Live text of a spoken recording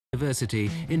University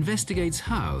investigates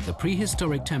how the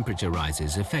prehistoric temperature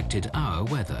rises affected our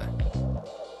weather.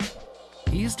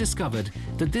 He has discovered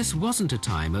that this wasn't a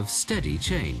time of steady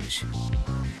change.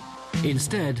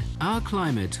 Instead, our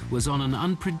climate was on an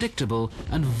unpredictable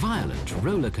and violent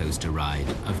roller coaster ride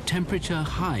of temperature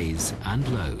highs and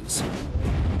lows.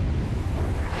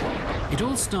 It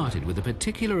all started with a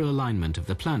particular alignment of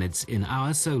the planets in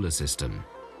our solar system.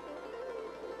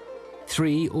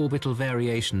 3 orbital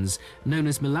variations, known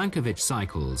as Milankovitch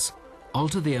cycles,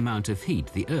 alter the amount of heat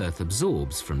the Earth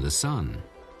absorbs from the Sun.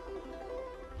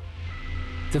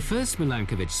 The first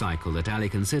Milankovitch cycle that Ali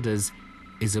considers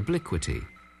is obliquity.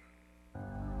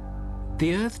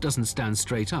 The Earth doesn't stand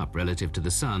straight up relative to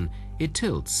the Sun, it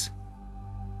tilts.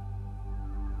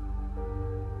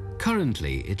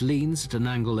 Currently, it leans at an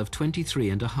angle of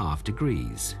 23.5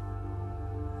 degrees.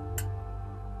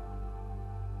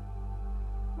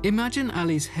 Imagine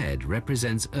Ali's head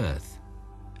represents Earth,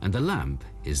 and the lamp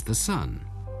is the Sun.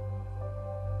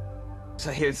 So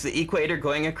here's the equator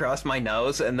going across my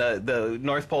nose and the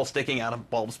North Pole sticking out of a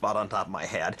bald spot on top of my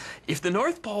head. If the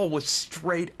North Pole was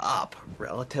straight up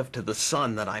relative to the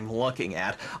sun that I'm looking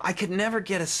at, I could never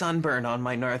get a sunburn on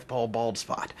my North Pole bald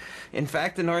spot. In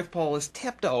fact, the North Pole is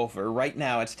tipped over. Right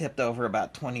now it's tipped over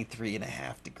about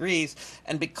 23.5 degrees.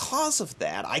 And because of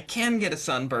that, I can get a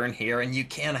sunburn here, and you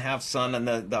can have sun in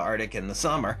the Arctic in the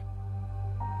summer.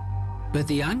 But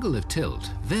the angle of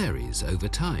tilt varies over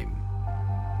time.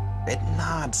 It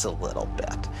nods a little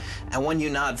bit. And when you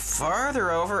nod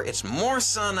farther over, it's more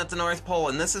sun at the North Pole,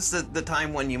 and this is the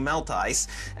time when you melt ice.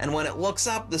 And when it looks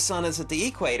up, the sun is at the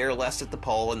equator, less at the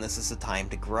pole, and this is the time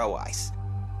to grow ice.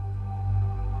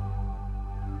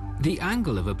 The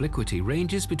angle of obliquity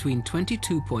ranges between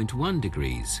 22.1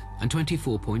 degrees and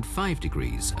 24.5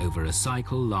 degrees over a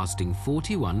cycle lasting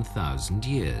 41,000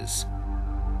 years.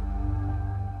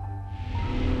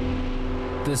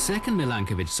 The second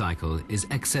Milankovitch cycle is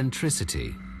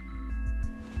eccentricity.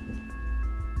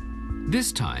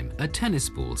 This time, a tennis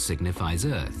ball signifies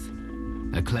Earth,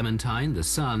 a clementine the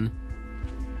Sun,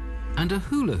 and a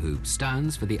hula hoop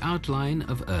stands for the outline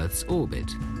of Earth's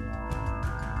orbit.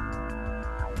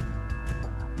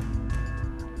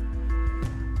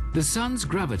 The Sun's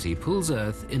gravity pulls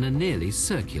Earth in a nearly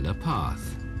circular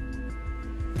path.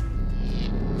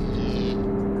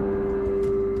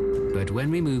 But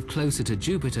when we move closer to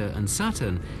Jupiter and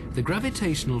Saturn, the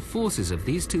gravitational forces of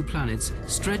these 2 planets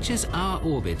stretches our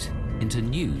orbit into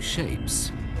new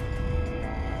shapes.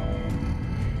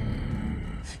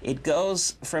 It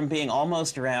goes from being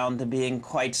almost round to being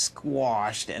quite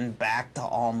squashed and back to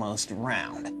almost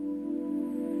round.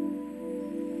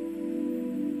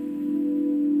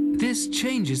 This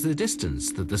changes the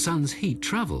distance that the Sun's heat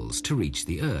travels to reach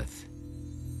the Earth.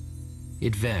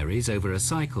 It varies over a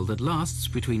cycle that lasts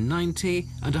between 90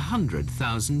 and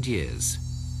 100,000 years.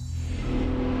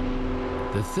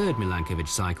 The third Milankovitch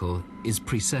cycle is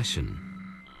precession.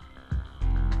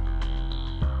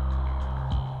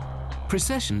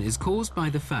 Precession is caused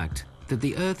by the fact that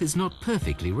the Earth is not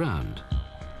perfectly round.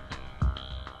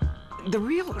 The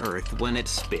real Earth, when it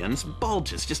spins,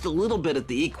 bulges just a little bit at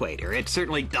the equator. It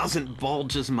certainly doesn't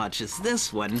bulge as much as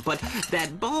this one, but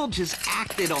that bulge is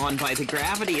acted on by the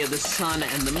gravity of the sun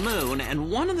and the moon, and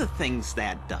one of the things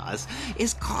that does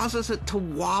is causes it to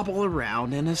wobble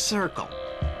around in a circle.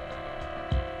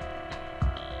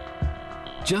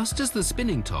 Just as the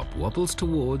spinning top wobbles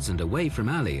towards and away from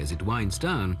Ali as it winds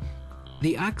down,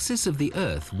 the axis of the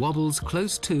Earth wobbles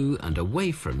close to and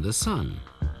away from the Sun.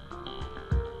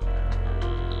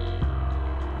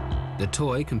 The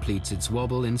toy completes its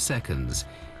wobble in seconds,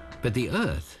 but the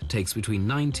Earth takes between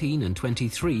 19 and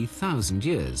 23,000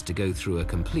 years to go through a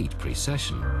complete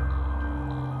precession.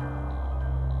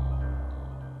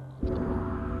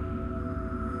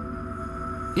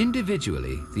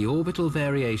 Individually, the orbital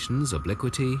variations,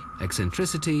 obliquity,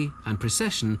 eccentricity, and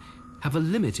precession have a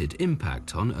limited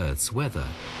impact on Earth's weather.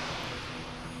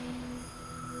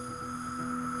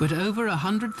 But over a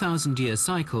 100,000-year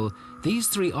cycle, these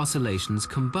 3 oscillations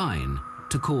combine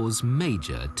to cause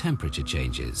major temperature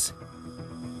changes,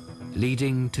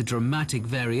 leading to dramatic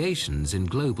variations in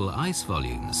global ice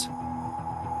volumes.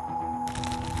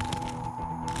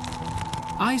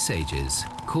 Ice ages,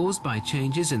 caused by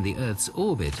changes in the Earth's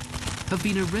orbit, have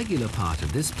been a regular part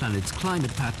of this planet's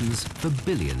climate patterns for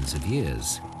billions of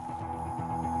years.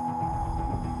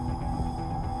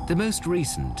 The most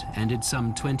recent ended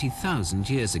some 20,000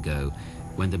 years ago,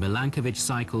 when the Milankovitch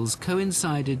cycles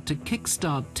coincided to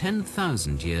kickstart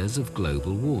 10,000 years of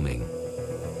global warming.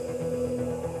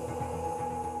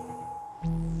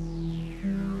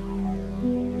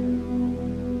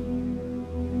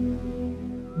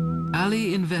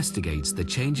 Ali investigates the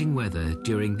changing weather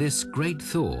during this great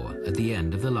thaw at the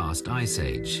end of the last ice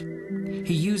age.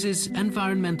 He uses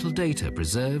environmental data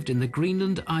preserved in the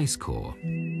Greenland ice core.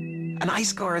 An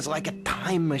ice core is like a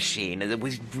time machine. It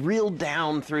was reeled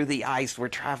down through the ice. We're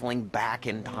traveling back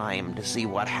in time to see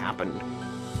what happened.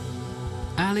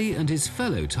 Ali and his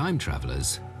fellow time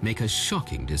travelers make a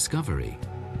shocking discovery.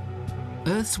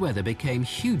 Earth's weather became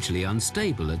hugely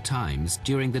unstable at times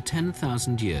during the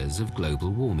 10,000 years of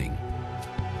global warming.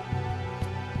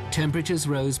 Temperatures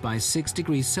rose by 6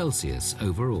 degrees Celsius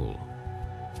overall.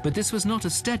 But this was not a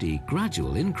steady,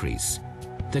 gradual increase.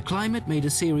 The climate made a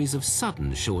series of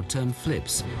sudden short-term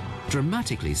flips,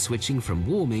 dramatically switching from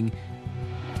warming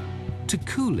to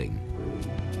cooling,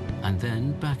 and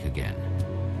then back again.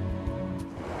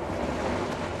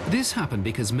 This happened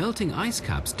because melting ice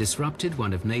caps disrupted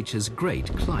one of nature's great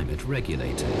climate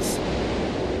regulators: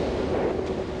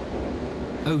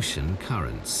 ocean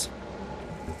currents.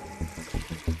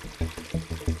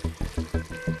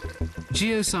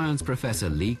 Geoscience professor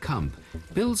Lee Kump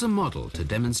builds a model to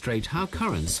demonstrate how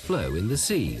currents flow in the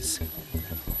seas.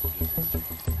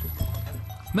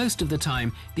 Most of the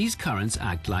time, these currents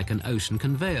act like an ocean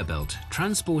conveyor belt,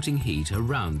 transporting heat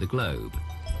around the globe.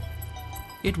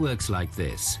 It works like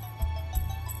this.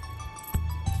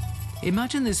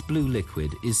 Imagine this blue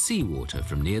liquid is seawater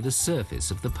from near the surface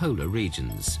of the polar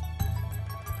regions.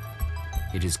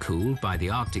 It is cooled by the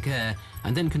Arctic air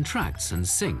and then contracts and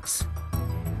sinks.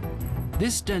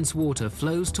 This dense water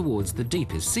flows towards the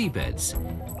deepest seabeds.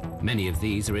 Many of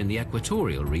these are in the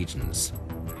equatorial regions.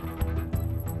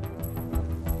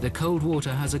 The cold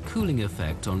water has a cooling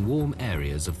effect on warm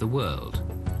areas of the world.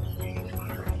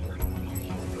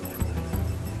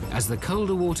 As the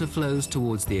colder water flows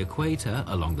towards the equator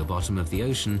along the bottom of the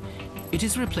ocean, it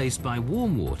is replaced by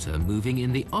warm water moving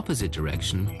in the opposite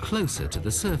direction, closer to the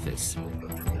surface.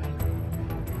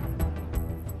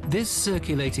 This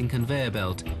circulating conveyor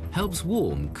belt helps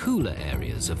warm, cooler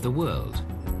areas of the world.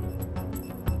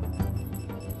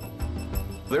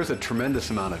 There's a tremendous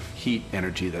amount of heat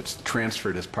energy that's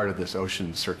transferred as part of this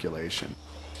ocean circulation.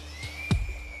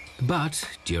 But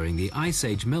during the Ice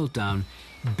Age meltdown,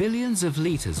 billions of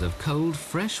liters of cold,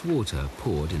 fresh water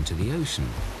poured into the ocean.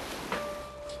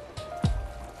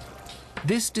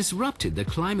 This disrupted the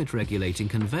climate-regulating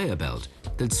conveyor belt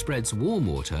that spreads warm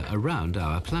water around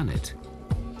our planet.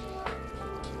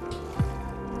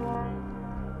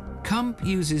 Kump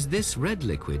uses this red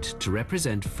liquid to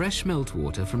represent fresh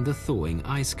meltwater from the thawing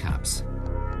ice caps.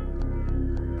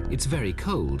 It's very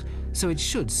cold, so it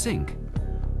should sink.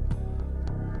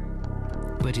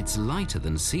 But it's lighter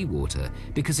than seawater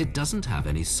because it doesn't have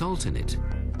any salt in it.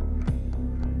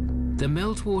 The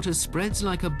meltwater spreads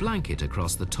like a blanket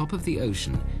across the top of the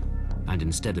ocean and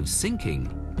instead of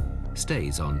sinking,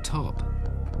 stays on top.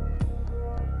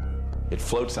 It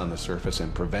floats on the surface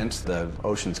and prevents the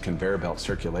ocean's conveyor belt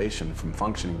circulation from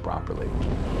functioning properly.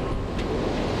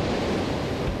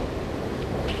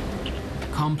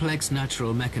 Complex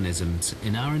natural mechanisms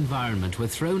in our environment were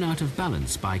thrown out of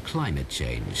balance by climate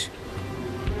change.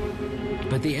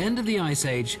 But the end of the Ice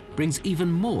Age brings even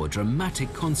more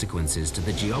dramatic consequences to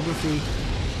the geography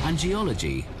and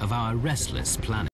geology of our restless planet.